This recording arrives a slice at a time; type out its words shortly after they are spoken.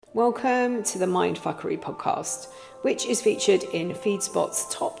Welcome to the Mindfuckery podcast, which is featured in FeedSpot's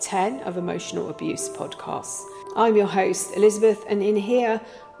top 10 of emotional abuse podcasts. I'm your host, Elizabeth, and in here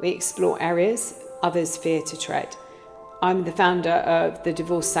we explore areas others fear to tread. I'm the founder of the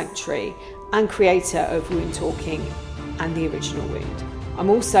Divorce Sanctuary and creator of Wound Talking and The Original Wound. I'm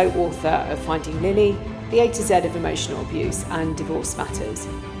also author of Finding Lily, the A to Z of emotional abuse and divorce matters.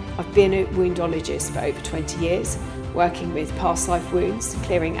 I've been a woundologist for over 20 years, working with past life wounds,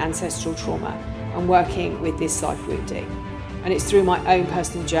 clearing ancestral trauma, and working with this life wounding. And it's through my own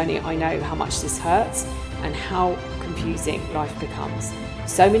personal journey I know how much this hurts and how confusing life becomes.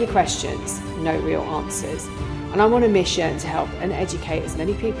 So many questions, no real answers. And I'm on a mission to help and educate as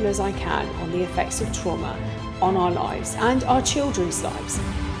many people as I can on the effects of trauma on our lives and our children's lives,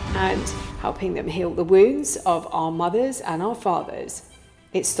 and helping them heal the wounds of our mothers and our fathers.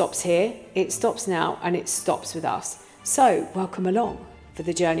 It stops here, it stops now, and it stops with us. So welcome along for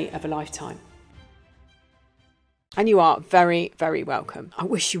the journey of a lifetime. And you are very, very welcome. I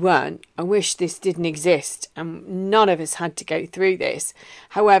wish you weren't. I wish this didn't exist and none of us had to go through this.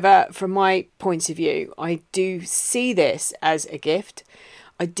 However, from my point of view, I do see this as a gift.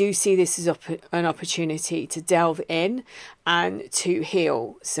 I do see this as an opportunity to delve in and to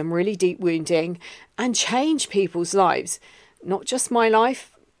heal some really deep wounding and change people's lives. Not just my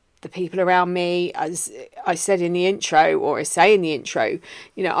life, the people around me. As I said in the intro, or I say in the intro,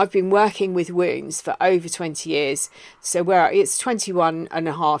 I've been working with wounds for over 20 years. So it's 21 and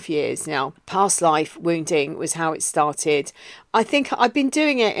a half years now. Past life wounding was how it started. I think I've been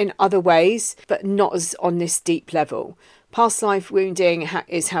doing it in other ways, but not as on this deep level. Past life wounding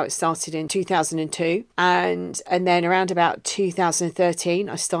is how it started in 2002. And then around about 2013,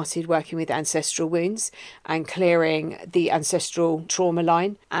 I started working with ancestral wounds and clearing the ancestral trauma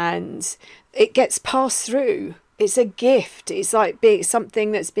line. And it gets passed through. It's a gift. It's like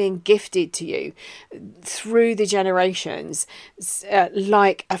something that's being gifted to you through the generations,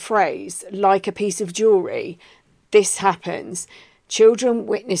 like a phrase, like a piece of jewelry. This happens. Children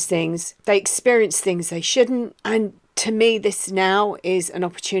witness things. They experience things they shouldn't. And to me, this now is an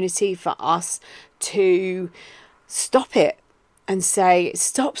opportunity for us to stop it and say, it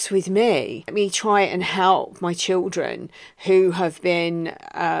stops with me. Let me try and help my children who have been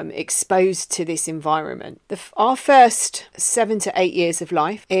exposed to this environment. Our first 7 to 8 years of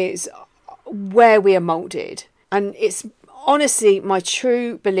life is where we are moulded. And it's honestly my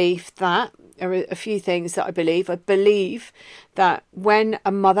true belief that there are a few things that I believe. I believe that when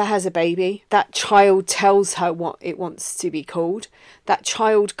a mother has a baby, that child tells her what it wants to be called. That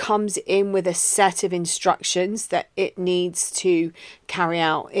child comes in with a set of instructions that it needs to carry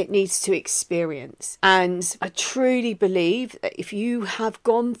out. It needs to experience. And I truly believe that if you have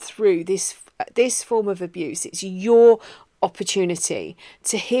gone through this form of abuse, it's your opportunity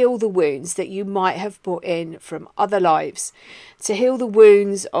to heal the wounds that you might have brought in from other lives, to heal the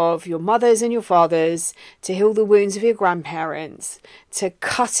wounds of your mothers and your fathers, to heal the wounds of your grandparents, to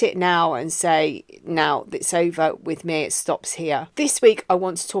cut it now and say, now it's over with me, it stops here. This week I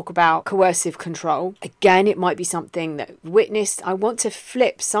want to talk about coercive control. Again, it might be something that I've witnessed. I want to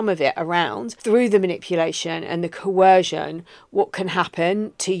flip some of it around through the manipulation and the coercion, what can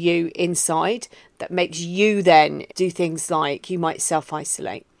happen to you inside that makes you then do things like you might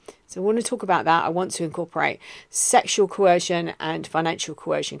self-isolate. So I want to talk about that. I want to incorporate sexual coercion and financial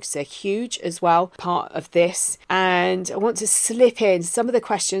coercion because they're huge as well, part of this. And I want to slip in some of the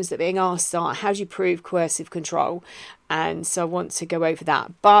questions that are being asked are, how do you prove coercive control? And so I want to go over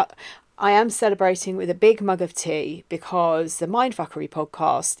that. But I am celebrating with a big mug of tea because the Mindfuckery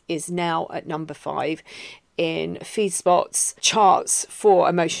podcast is now at number 5 in FeedSpot's charts for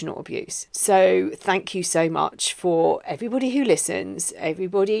emotional abuse. So thank you so much for everybody who listens,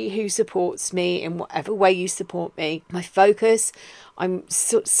 everybody who supports me in whatever way you support me. My focus, I'm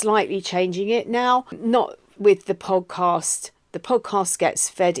slightly changing it now, not with the podcast. The podcast gets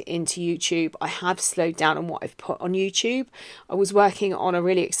fed into YouTube. I have slowed down on what I've put on YouTube. I was working on a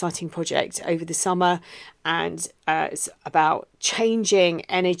really exciting project over the summer, and it's about changing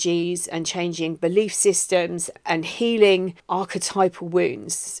energies and changing belief systems and healing archetypal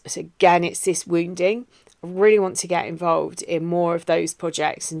wounds. So again, it's this wounding. I really want to get involved in more of those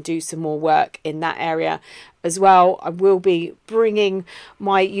projects and do some more work in that area as well. I will be bringing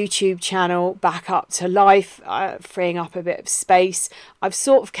my YouTube channel back up to life, freeing up a bit of space. I've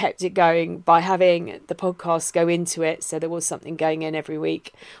sort of kept it going by having the podcast go into it, so there was something going in every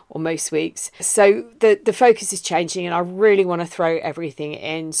week or most weeks. So the focus is changing, and I really want to throw everything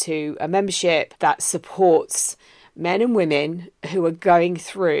into a membership that supports men and women who are going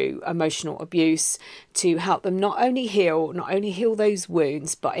through emotional abuse, to help them not only heal those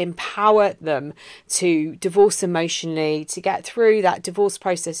wounds, but empower them to divorce emotionally, to get through that divorce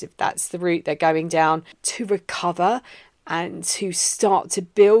process if that's the route they're going down, to recover and to start to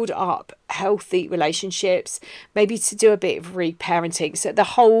build up healthy relationships, maybe to do a bit of reparenting. So the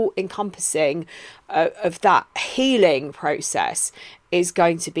whole encompassing of that healing process is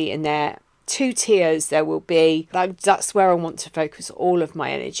going to be in there. 2 tiers there will be. That's where I want to focus all of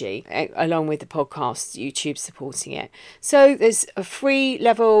my energy, along with the podcast, YouTube supporting it. So there's a free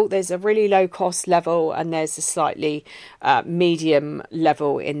level, there's a really low cost level, and there's a slightly medium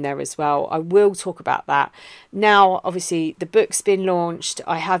level in there as well. I will talk about that. Now, obviously, the book's been launched.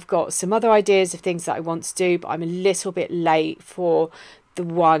 I have got some other ideas of things that I want to do, but I'm a little bit late for the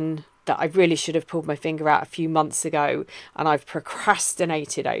one that I really should have pulled my finger out a few months ago and I've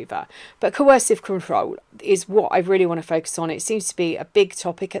procrastinated over. But coercive control is what I really want to focus on. It seems to be a big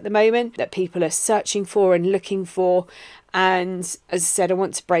topic at the moment that people are searching for and looking for. And as I said, I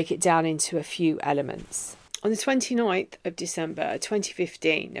want to break it down into a few elements. On the 29th of December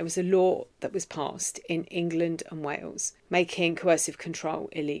 2015, there was a law that was passed in England and Wales, making coercive control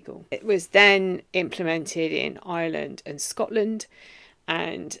illegal. It was then implemented in Ireland and Scotland,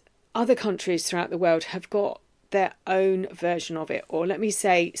 and other countries throughout the world have got their own version of it, or let me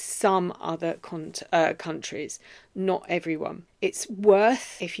say some other countries, not everyone. It's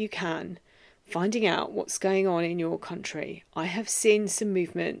worth, if you can, finding out what's going on in your country. I have seen some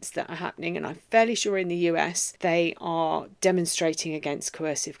movements that are happening, and I'm fairly sure in the US they are demonstrating against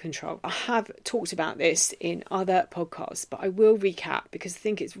coercive control. I have talked about this in other podcasts, but I will recap because I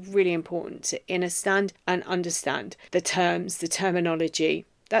think it's really important to understand and understand the terms, the terminology.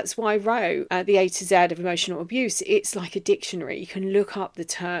 That's why I wrote the A to Z of emotional abuse. It's like a dictionary. You can look up the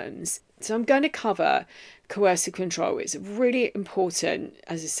terms. So I'm going to cover coercive control. It's really important,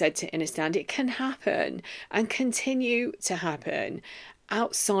 as I said, to understand it can happen and continue to happen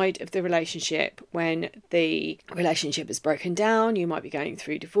outside of the relationship. When the relationship is broken down, you might be going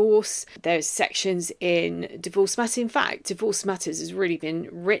through divorce. There's sections in Divorce Matters. In fact, Divorce Matters has really been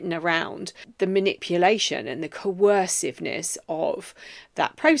written around the manipulation and the coerciveness of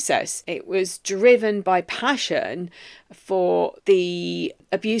that process. It was driven by passion for the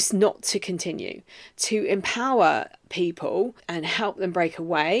abuse not to continue, to empower people and help them break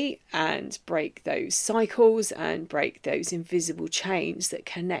away and break those cycles and break those invisible chains that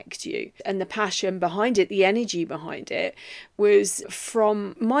connect you. And the passion behind it, the energy behind it, was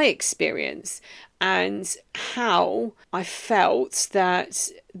from my experience and how I felt that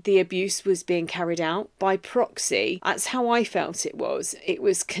the abuse was being carried out by proxy. That's how I felt it was. It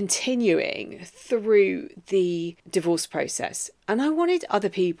was continuing through the divorce process. And I wanted other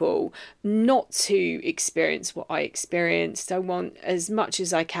people not to experience what I experienced. I want, as much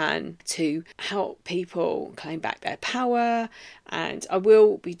as I can, to help people claim back their power. And I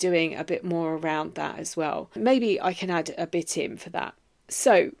will be doing a bit more around that as well. Maybe I can add a bit in for that.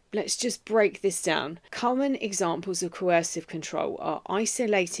 So let's just break this down. Common examples of coercive control are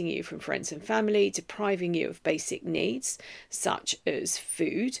isolating you from friends and family, depriving you of basic needs such as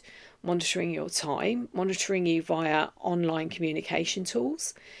food, monitoring your time, monitoring you via online communication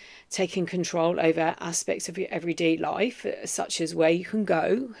tools, taking control over aspects of your everyday life, such as where you can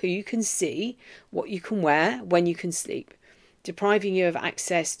go, who you can see, what you can wear, when you can sleep, depriving you of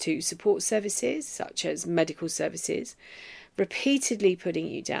access to support services such as medical services, repeatedly putting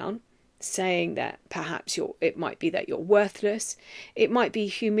you down, saying that perhaps it might be that you're worthless, it might be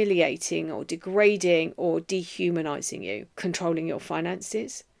humiliating or degrading or dehumanizing you, controlling your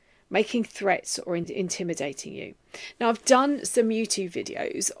finances, making threats or intimidating you. Now, I've done some YouTube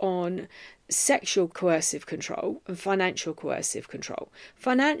videos on sexual coercive control and financial coercive control.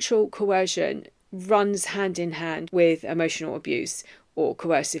 Financial coercion runs hand in hand with emotional abuse or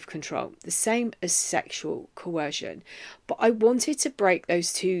coercive control, the same as sexual coercion. But I wanted to break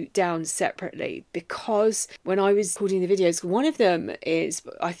those two down separately because when I was recording the videos, one of them is,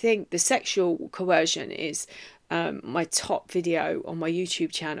 I think the sexual coercion is my top video on my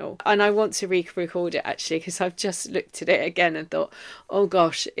YouTube channel, and I want to re-record it actually because I've just looked at it again and thought, oh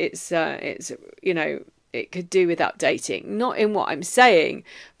gosh, it's you know, it could do with updating, not in what I'm saying,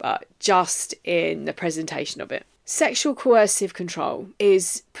 but just in the presentation of it. Sexual coercive control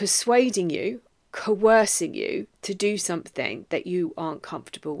is persuading you, coercing you to do something that you aren't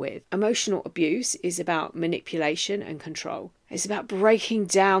comfortable with. Emotional abuse is about manipulation and control. It's about breaking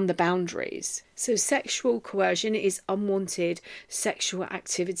down the boundaries. So sexual coercion is unwanted sexual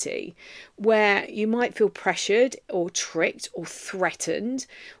activity where you might feel pressured or tricked or threatened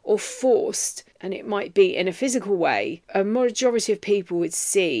or forced, and it might be in a physical way. A majority of people would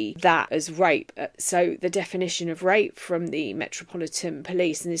see that as rape. So the definition of rape from the Metropolitan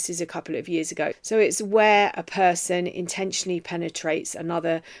Police, and this is a couple of years ago, so it's where a person intentionally penetrates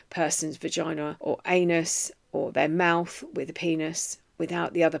another person's vagina or anus or their mouth with a penis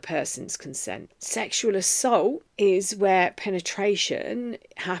without the other person's consent. Sexual assault is where penetration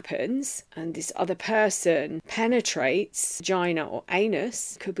happens and this other person penetrates vagina or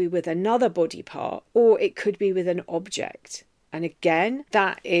anus, could be with another body part, or it could be with an object. And again,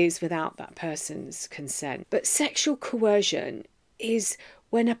 that is without that person's consent. But sexual coercion is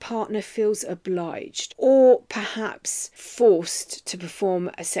when a partner feels obliged or perhaps forced to perform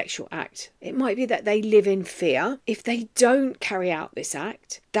a sexual act. It might be that they live in fear. If they don't carry out this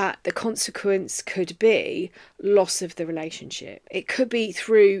act, that the consequence could be loss of the relationship. It could be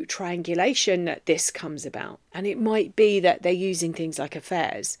through triangulation that this comes about. And it might be that they're using things like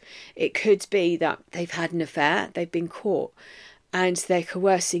affairs. It could be that they've had an affair, they've been caught, and they're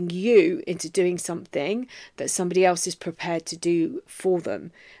coercing you into doing something that somebody else is prepared to do for them,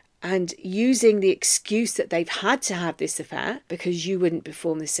 and using the excuse that they've had to have this affair because you wouldn't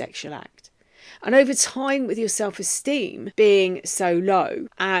perform this sexual act. And over time, with your self-esteem being so low,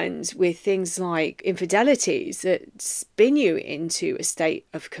 and with things like infidelities that spin you into a state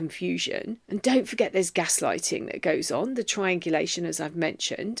of confusion, and don't forget there's gaslighting that goes on, the triangulation as I've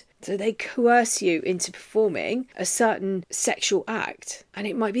mentioned. So they coerce you into performing a certain sexual act, and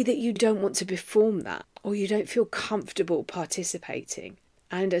it might be that you don't want to perform that, or you don't feel comfortable participating.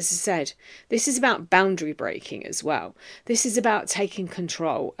 And as I said, this is about boundary breaking as well. This is about taking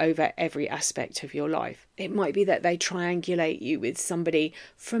control over every aspect of your life. It might be that they triangulate you with somebody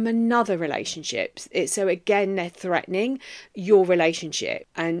from another relationship. So again, they're threatening your relationship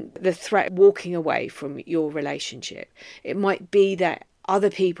and the threat walking away from your relationship. It might be that other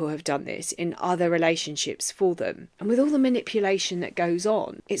people have done this in other relationships for them. And with all the manipulation that goes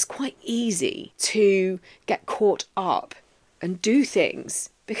on, it's quite easy to get caught up and do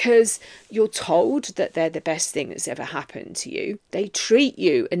things because you're told that they're the best thing that's ever happened to you. They treat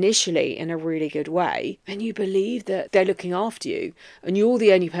you initially in a really good way, and you believe that they're looking after you and you're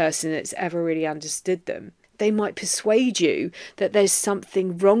the only person that's ever really understood them. They might persuade you that there's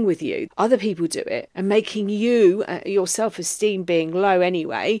something wrong with you. Other people do it, and making you, your self-esteem being low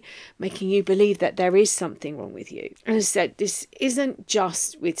anyway, making you believe that there is something wrong with you. And as I said, this isn't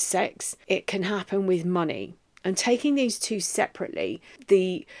just with sex. It can happen with money. And taking these two separately,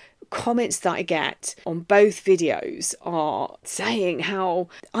 the comments that I get on both videos are saying how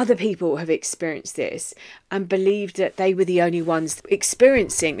other people have experienced this and believed that they were the only ones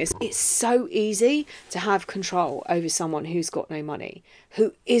experiencing this. It's so easy to have control over someone who's got no money,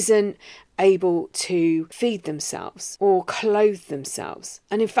 who isn't able to feed themselves or clothe themselves.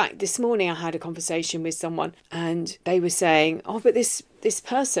 And in fact, this morning I had a conversation with someone and they were saying, oh, but this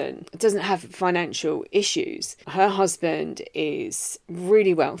person doesn't have financial issues. Her husband is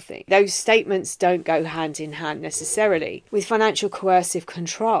really wealthy. Those statements don't go hand in hand necessarily with financial coercive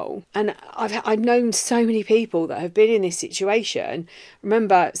control. And I've known so many people that have been in this situation.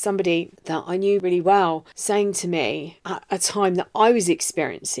 Remember somebody that I knew really well saying to me at a time that I was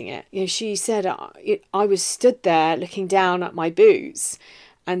experiencing it, she said, I was stood there looking down at my boots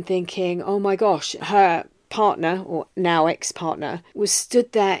and thinking, oh my gosh, her partner, or now ex-partner, was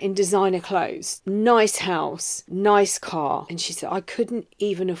stood there in designer clothes, nice house, nice car, and she said, I couldn't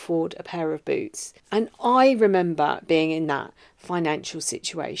even afford a pair of boots. And I remember being in that financial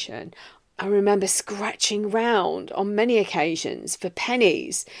situation. I remember scratching round on many occasions for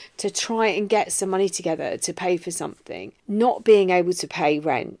pennies to try and get some money together to pay for something, not being able to pay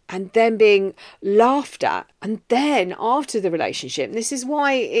rent, and then being laughed at. And then after the relationship, and this is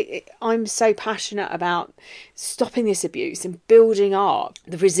why I'm so passionate about stopping this abuse and building up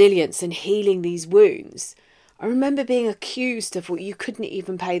the resilience and healing these wounds. I remember being accused of what you couldn't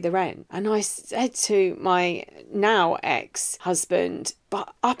even pay the rent. And I said to my now ex-husband,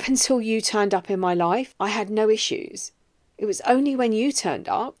 but up until you turned up in my life, I had no issues. It was only when you turned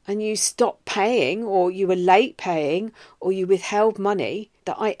up and you stopped paying, or you were late paying, or you withheld money,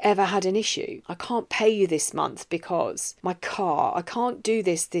 that I ever had an issue. I can't pay you this month because my car, I can't do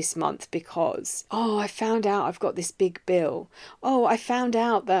this month because, oh, I found out I've got this big bill. Oh, I found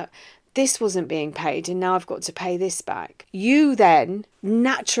out that this wasn't being paid and now I've got to pay this back. You then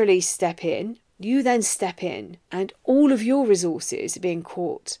naturally step in You then step in and all of your resources are being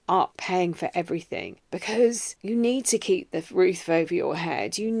caught up paying for everything because you need to keep the roof over your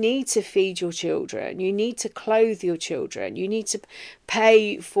head. You need to feed your children. You need to clothe your children. You need to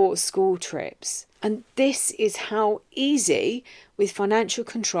pay for school trips. And this is how easy with financial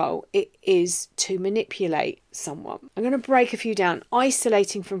control it is to manipulate someone. I'm going to break a few down.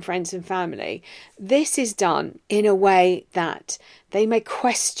 Isolating from friends and family. This is done in a way that they may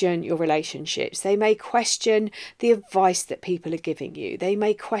question your relationships. They may question the advice that people are giving you. They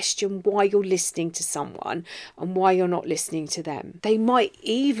may question why you're listening to someone and why you're not listening to them. They might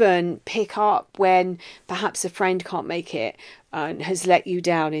even pick up when perhaps a friend can't make it and has let you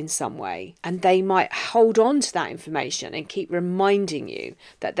down in some way. And they might hold on to that information and keep reminding you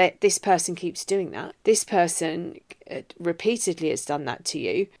that this person keeps doing that. This person repeatedly has done that to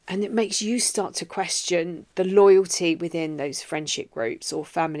you. And it makes you start to question the loyalty within those friendship groups or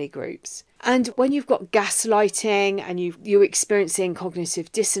family groups. And when you've got gaslighting and you're experiencing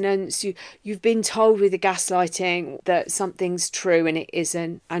cognitive dissonance, you've been told with the gaslighting that something's true and it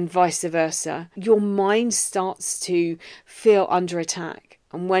isn't, and vice versa, your mind starts to feel under attack.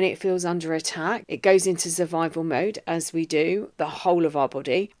 And when it feels under attack, it goes into survival mode, as we do, the whole of our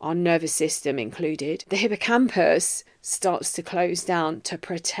body, our nervous system included. The hippocampus starts to close down to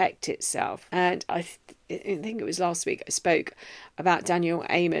protect itself. And I think it was last week I spoke about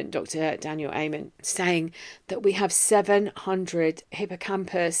Dr. Daniel Amen, saying that we have 700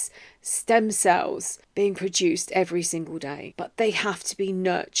 hippocampus stem cells being produced every single day, but they have to be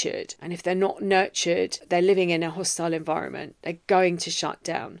nurtured. And if they're not nurtured, they're living in a hostile environment. They're going to shut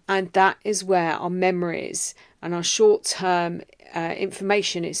down. And that is where our memories and our short-term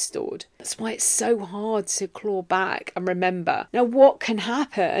information is stored. That's why it's so hard to claw back and remember. Now, what can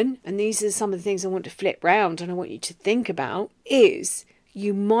happen, and these are some of the things I want to flip round and I want you to think about, is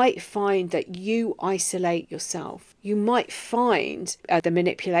you might find that you isolate yourself. You might find the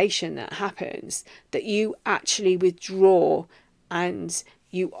manipulation that happens, that you actually withdraw and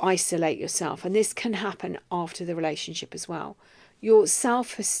you isolate yourself. And this can happen after the relationship as well. Your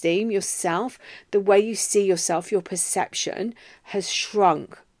self-esteem, yourself, the way you see yourself, your perception has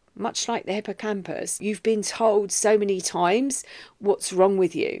shrunk, much like the hippocampus. You've been told so many times what's wrong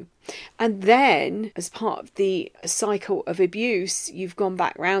with you. And then, as part of the cycle of abuse, you've gone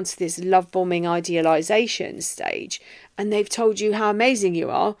back round to this love-bombing idealization stage, and they've told you how amazing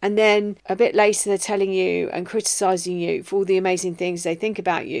you are. And then a bit later, they're telling you and criticizing you for all the amazing things they think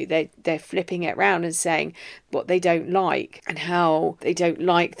about you. They're flipping it around and saying what they don't like and how they don't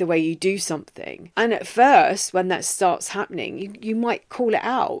like the way you do something. And at first, when that starts happening, you might call it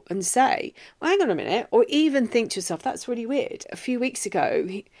out and say, well, hang on a minute, or even think to yourself, that's really weird. A few weeks ago,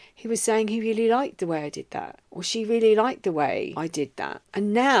 he was saying he really liked the way I did that, or she really liked the way I did that.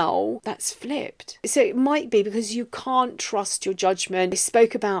 And now that's flipped. So it might be because you can't trust your judgment. I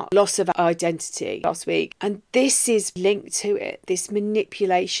spoke about loss of identity last week, and this is linked to it, this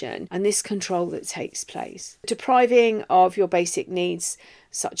manipulation and this control that takes place. Depriving of your basic needs,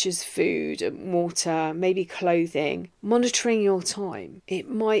 such as food and water, maybe clothing, monitoring your time. It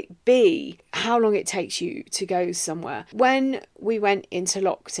might be how long it takes you to go somewhere. When we went into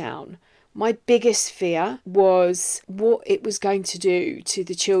lockdown, my biggest fear was what it was going to do to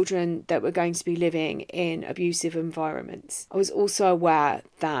the children that were going to be living in abusive environments. I was also aware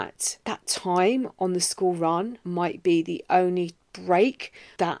that time on the school run might be the only break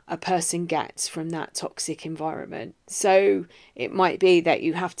that a person gets from that toxic environment. So it might be that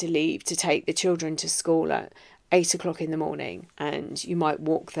you have to leave to take the children to school at 8 o'clock in the morning, and you might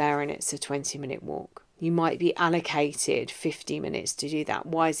walk there and it's a 20-minute walk. You might be allocated 50 minutes to do that.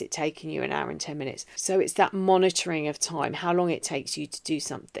 Why is it taking you an hour and 10 minutes? So it's that monitoring of time, how long it takes you to do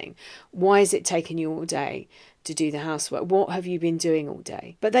something. Why is it taking you all day to do the housework? What have you been doing all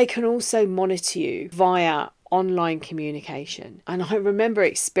day? But they can also monitor you via online communication. And I remember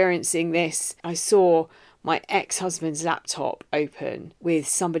experiencing this. I saw my ex-husband's laptop open with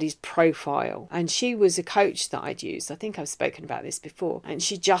somebody's profile, and she was a coach that I'd used. I think I've spoken about this before, and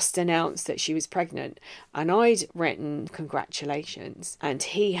she just announced that she was pregnant, and I'd written congratulations, and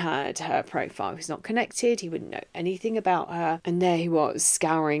he had her profile. He's not connected, he wouldn't know anything about her, and there he was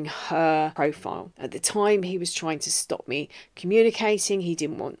scouring her profile. At the time, he was trying to stop me communicating. He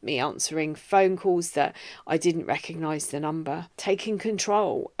didn't want me answering phone calls that I didn't recognize the number. Taking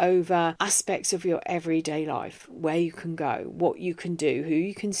control over aspects of your everyday everyday life, where you can go, what you can do, who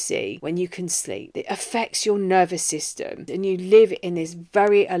you can see, when you can sleep. It affects your nervous system and you live in this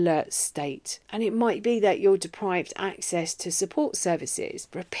very alert state. And it might be that you're deprived access to support services,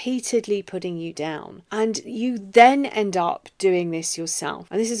 repeatedly putting you down. And you then end up doing this yourself.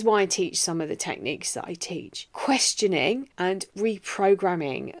 And this is why I teach some of the techniques that I teach. Questioning and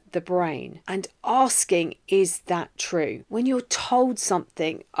reprogramming the brain and asking, is that true? When you're told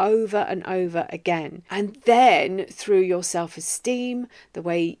something over and over again, and then through your self-esteem, the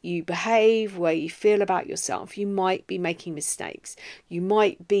way you behave, where you feel about yourself, you might be making mistakes. You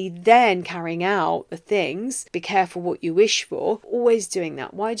might be then carrying out the things, be careful what you wish for, always doing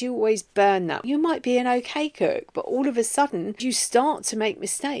that. Why do you always burn that? You might be an okay cook, but all of a sudden you start to make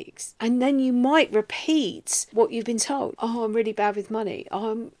mistakes, and then you might repeat what you've been told. Oh, I'm really bad with money.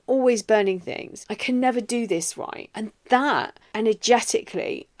 Oh, I'm always burning things. I can never do this right. And that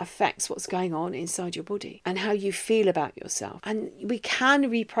energetically affects what's going on inside your body and how you feel about yourself. And we can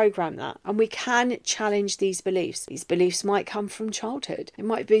reprogram that, and we can challenge these beliefs. These beliefs might come from childhood. It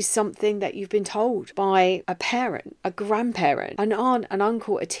might be something that you've been told by a parent, a grandparent, an aunt, an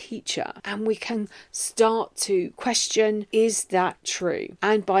uncle, a teacher. And we can start to question, is that true?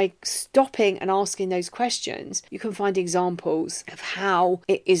 And by stopping and asking those questions, you can find examples of how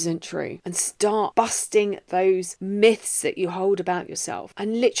it isn't true and start busting those myths that you hold about yourself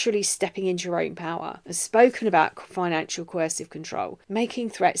and literally stepping into your own power. I've spoken about financial coercive control, making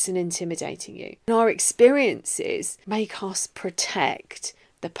threats and intimidating you. And our experiences make us protect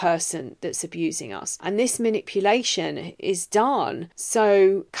the person that's abusing us. And this manipulation is done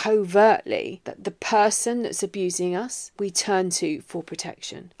so covertly that the person that's abusing us, we turn to for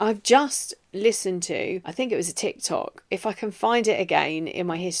protection. I've just listened to, I think it was a TikTok. If I can find it again in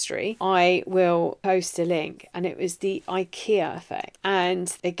my history, I will post a link. And it was the IKEA effect. And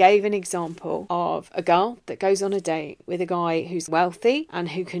they gave an example of a girl that goes on a date with a guy who's wealthy and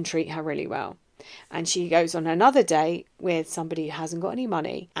who can treat her really well. And she goes on another date with somebody who hasn't got any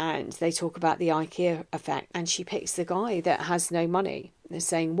money, and they talk about the IKEA effect, and she picks the guy that has no money. They're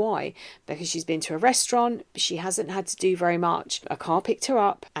saying why? Because she's been to a restaurant, she hasn't had to do very much. A car picked her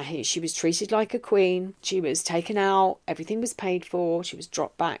up, and she was treated like a queen. She was taken out, everything was paid for, she was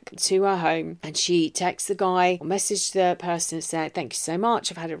dropped back to her home, and she texts the guy or messaged the person and said, thank you so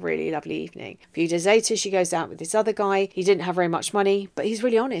much, I've had a really lovely evening. A few days later, she goes out with this other guy. He didn't have very much money, but he's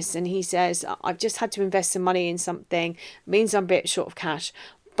really honest, and he says, I've just had to invest some money in something, means I'm a bit short of cash,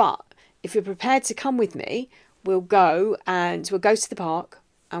 but if you're prepared to come with me, we'll go to the park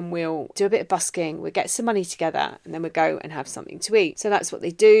and we'll do a bit of busking, we'll get some money together, and then we'll go and have something to eat. So that's what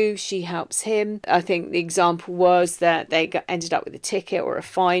they do. She helps him. I think the example was that they ended up with a ticket or a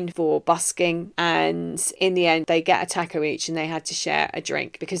fine for busking, and in the end they get a taco each and they had to share a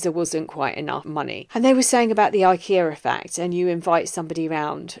drink because there wasn't quite enough money. And they were saying about the IKEA effect, and you invite somebody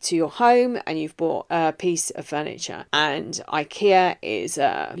round to your home and you've bought a piece of furniture, and IKEA is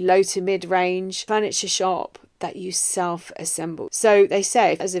a low to mid-range furniture shop that you self-assemble. So they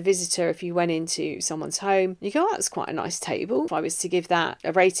say, as a visitor, if you went into someone's home, you go, oh, that's quite a nice table. If I was to give that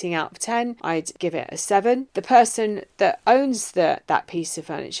a rating out of 10, I'd give it a 7. The person that owns that piece of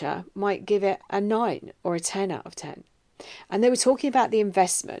furniture might give it a 9 or a 10 out of 10. And they were talking about the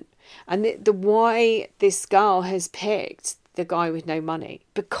investment and the why this girl has picked the guy with no money,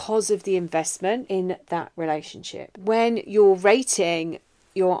 because of the investment in that relationship. When you're rating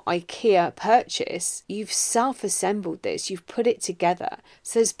your IKEA purchase, you've self-assembled this, you've put it together.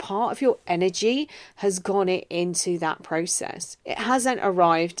 So as part of your energy has gone into that process. It hasn't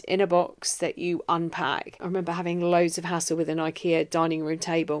arrived in a box that you unpack. I remember having loads of hassle with an IKEA dining room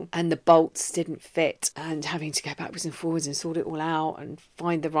table and the bolts didn't fit and having to go backwards and forwards and sort it all out and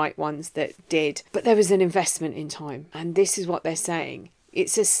find the right ones that did. But there was an investment in time, and this is what they're saying.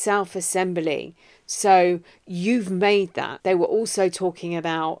 It's a self-assembly. So you've made that. They were also talking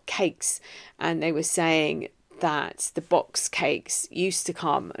about cakes, and they were saying that the box cakes used to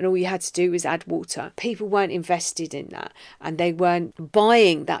come and all you had to do was add water. People weren't invested in that, and they weren't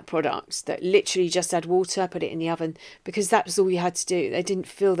buying that product that literally just add water, put it in the oven, because that was all you had to do. They didn't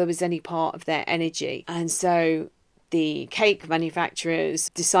feel there was any part of their energy. And so the cake manufacturers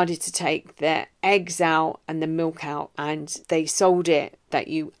decided to take their eggs out and the milk out, and they sold it that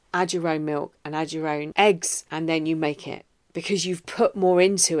you add your own milk and add your own eggs and then you make it because you've put more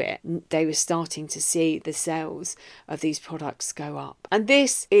into it. They were starting to see the sales of these products go up. And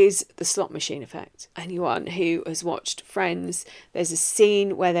this is the slot machine effect. Anyone who has watched Friends, there's a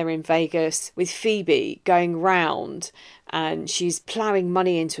scene where they're in Vegas with Phoebe going round and she's ploughing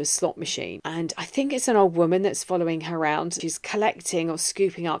money into a slot machine. And I think it's an old woman that's following her around. She's collecting or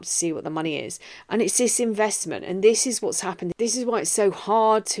scooping up to see what the money is. And it's this investment. And this is what's happened. This is why it's so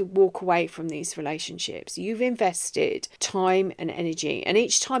hard to walk away from these relationships. You've invested time and energy. And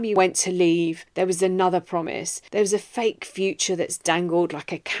each time you went to leave, there was another promise. There was a fake future that's dangled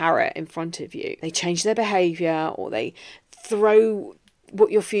like a carrot in front of you. They change their behaviour, or they throw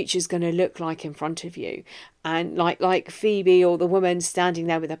what your future is going to look like in front of you. And like Phoebe, or the woman standing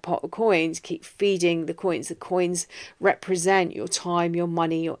there with a pot of coins, keep feeding the coins. The coins represent your time, your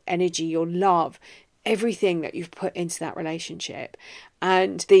money, your energy, your love, everything that you've put into that relationship.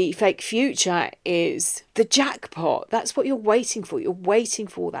 And the fake future is the jackpot. That's what you're waiting for. You're waiting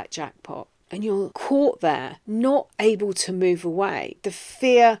for that jackpot. And you're caught there, not able to move away. The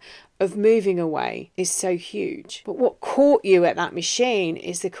fear of moving away is so huge. But what caught you at that machine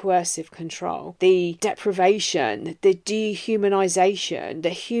is the coercive control, the deprivation, the dehumanization, the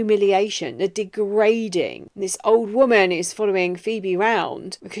humiliation, the degrading. This old woman is following Phoebe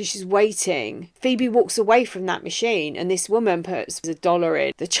round because she's waiting. Phoebe walks away from that machine and this woman puts $1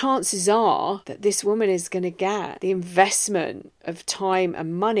 in. The chances are that this woman is going to get the investment of time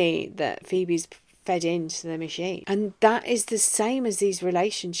and money that Phoebe's fed into the machine. And that is the same as these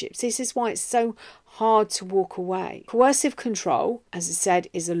relationships. This is why it's so hard to walk away. Coercive control, as I said,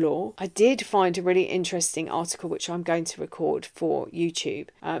 is a law. I did find a really interesting article which I'm going to record for YouTube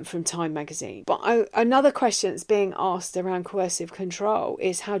from Time magazine. But another question that's being asked around coercive control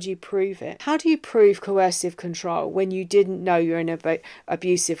is, how do you prove it? How do you prove coercive control when you didn't know you're in an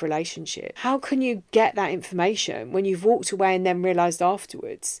abusive relationship? How can you get that information when you've walked away and then realised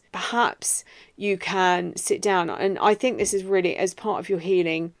afterwards? Perhaps you can sit down, and I think this is really, as part of your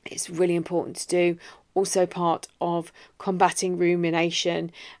healing, it's really important to do. Also part of combating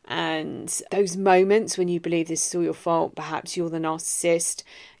rumination and those moments when you believe this is all your fault. Perhaps you're the narcissist,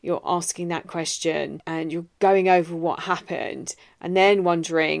 you're asking that question and you're going over what happened and then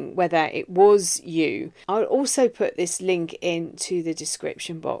wondering whether it was you. I'll also put this link into the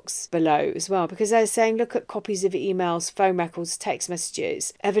description box below as well, because they're saying look at copies of emails, phone records, text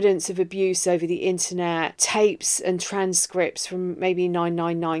messages, evidence of abuse over the internet, tapes and transcripts from maybe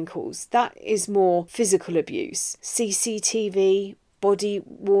 999 calls. That is more physical abuse. CCTV,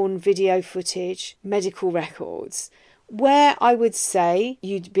 body-worn video footage, medical records. Where I would say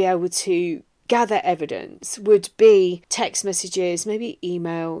you'd be able to gather evidence would be text messages, maybe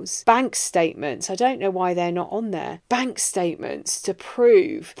emails, bank statements. I don't know why they're not on there. Bank statements to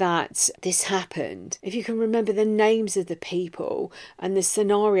prove that this happened. If you can remember the names of the people and the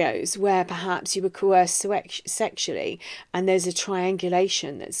scenarios where perhaps you were coerced sexually and there's a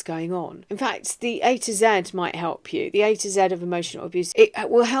triangulation that's going on. In fact, the A to Z might help you. The A to Z of emotional abuse. It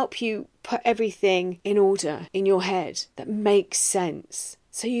will help you put everything in order in your head that makes sense,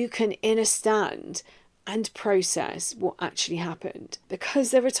 so you can understand and process what actually happened. Because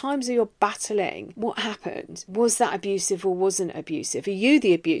there are times where you're battling what happened. Was that abusive or wasn't abusive? Are you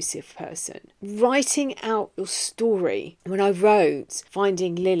the abusive person? Writing out your story. When I wrote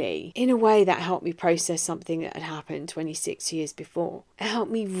Finding Lily, in a way that helped me process something that had happened 26 years before. It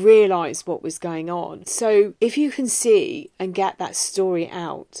helped me realise what was going on. So if you can see and get that story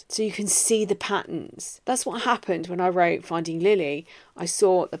out, so you can see the patterns. That's what happened when I wrote Finding Lily. I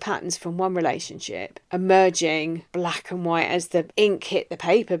saw the patterns from one relationship emerging black and white as the ink hit the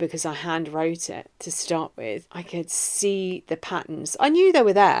paper, because I hand wrote it to start with. I could see the patterns. I knew they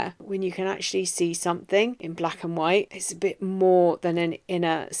were there. When you can actually see something in black and white, it's a bit more than an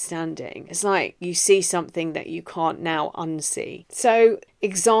inner standing. It's like you see something that you can't now unsee. So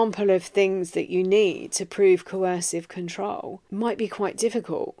example of things that you need to prove coercive control might be quite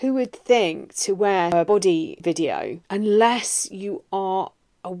difficult. Who would think to wear a body video unless you are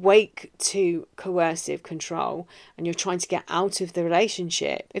awake to coercive control and you're trying to get out of the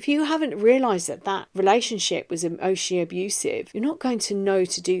relationship? If you haven't realised that that relationship was emotionally abusive, you're not going to know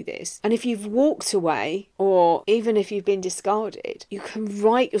to do this. And if you've walked away, or even if you've been discarded, you can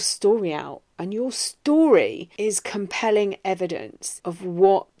write your story out. And your story is compelling evidence of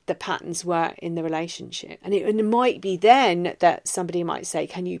what the patterns were in the relationship. And it might be then that somebody might say,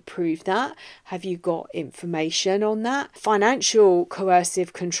 can you prove that? Have you got information on that? Financial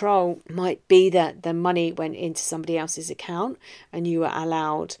coercive control might be that the money went into somebody else's account and you were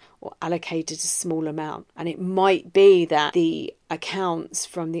allowed or allocated a small amount. And it might be that the accounts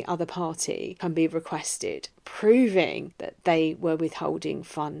from the other party can be requested, proving that they were withholding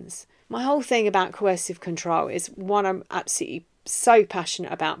funds. My whole thing about coercive control is, one, I'm absolutely so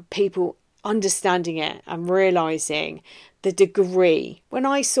passionate about people understanding it and realising the degree. When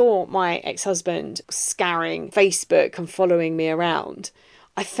I saw my ex-husband scouring Facebook and following me around,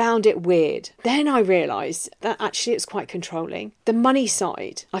 I found it weird. Then I realised that actually it's quite controlling. The money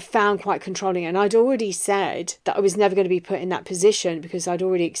side I found quite controlling, and I'd already said that I was never going to be put in that position because I'd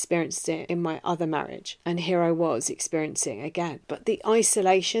already experienced it in my other marriage, and here I was experiencing again. But the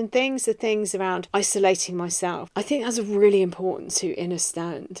isolation things, the things around isolating myself, I think that's really important to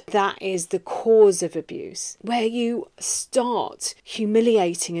understand. That is the cause of abuse, where you start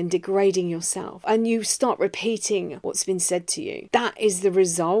humiliating and degrading yourself and you start repeating what's been said to you. That is the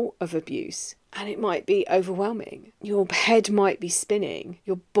result of abuse, and it might be overwhelming. Your head might be spinning,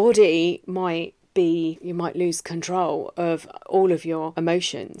 your body might be, you might lose control of all of your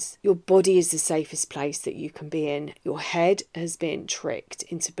emotions. Your body is the safest place that you can be in. Your head has been tricked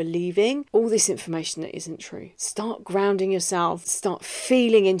into believing all this information that isn't true. Start grounding yourself, start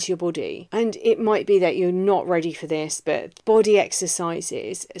feeling into your body. And it might be that you're not ready for this, but body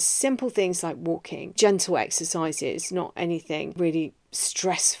exercises, simple things like walking, gentle exercises, not anything really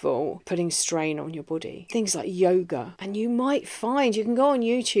stressful, putting strain on your body. Things like yoga. And you might find, you can go on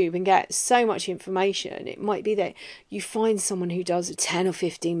YouTube and get so much information. It might be that you find someone who does a 10 or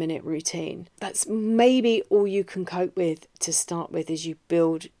 15 minute routine. That's maybe all you can cope with to start with as you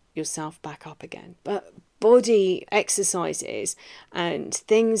build yourself back up again. But body exercises and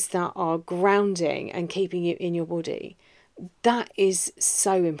things that are grounding and keeping you in your body, that is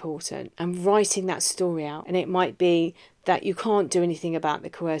so important. And writing that story out. And it might be that you can't do anything about the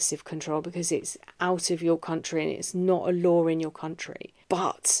coercive control because it's out of your country and it's not a law in your country.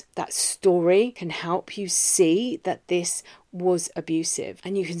 But that story can help you see that this was abusive,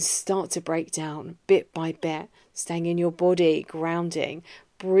 and you can start to break down bit by bit, staying in your body, grounding,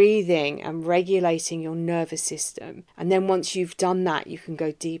 breathing and regulating your nervous system. And then once you've done that, you can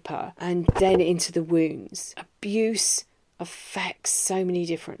go deeper and then into the wounds. Abuse affects so many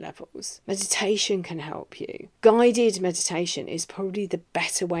different levels. Meditation can help you. Guided meditation is probably the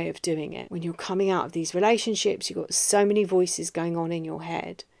better way of doing it. When you're coming out of these relationships, you've got so many voices going on in your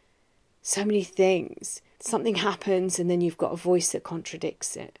head, so many things. Something happens and then you've got a voice that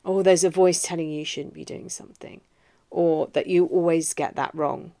contradicts it. Or there's a voice telling you shouldn't be doing something. Or that you always get that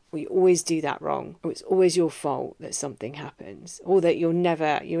wrong. Or you always do that wrong. Or it's always your fault that something happens. Or that you were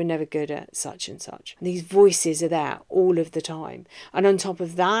never good at such and such. And these voices are there all of the time. And on top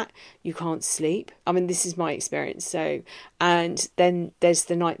of that, you can't sleep. I mean, this is my experience. So, and then there's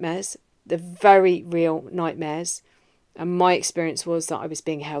the nightmares, the very real nightmares. And my experience was that I was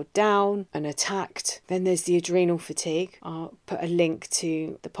being held down and attacked. Then there's the adrenal fatigue. I'll put a link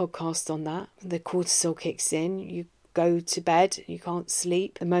to the podcast on that. The cortisol kicks in. You go to bed, you can't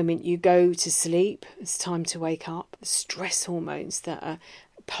sleep. The moment you go to sleep, it's time to wake up. The stress hormones that are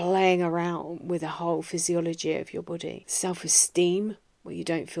playing around with the whole physiology of your body. Self-esteem, where you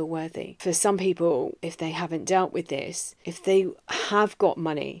don't feel worthy. For some people, if they haven't dealt with this, if they have got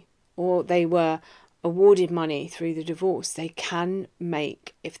money or they were awarded money through the divorce, they can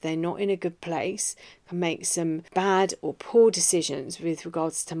make, if they're not in a good place, can make some bad or poor decisions with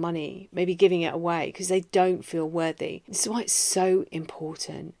regards to money, maybe giving it away because they don't feel worthy. This is why it's so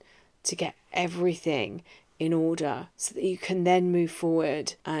important to get everything in order so that you can then move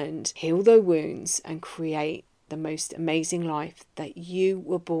forward and heal the wounds and create the most amazing life that you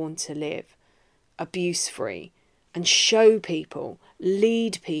were born to live, abuse-free, and show people,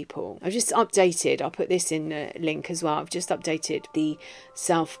 lead people. I've just updated, I'll put this in the link as well, I've just updated the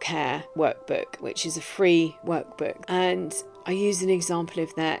self-care workbook, which is a free workbook. And I use an example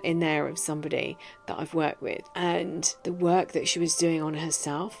of that in there of somebody that I've worked with. And the work that she was doing on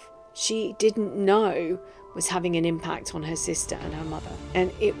herself, she didn't know was having an impact on her sister and her mother.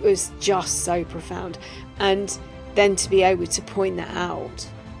 And it was just so profound. And then to be able to point that out,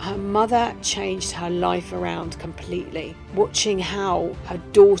 her mother changed her life around completely. Watching how her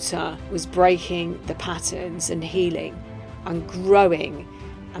daughter was breaking the patterns and healing and growing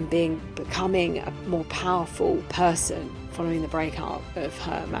and becoming a more powerful person following the breakup of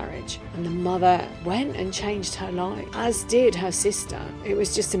her marriage. And the mother went and changed her life, as did her sister. It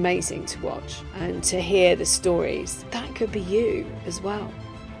was just amazing to watch and to hear the stories. That could be you as well.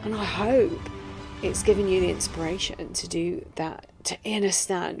 And I hope it's given you the inspiration to do that, to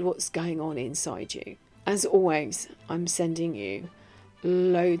understand what's going on inside you. As always, I'm sending you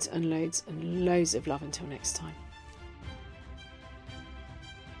loads and loads and loads of love until next time.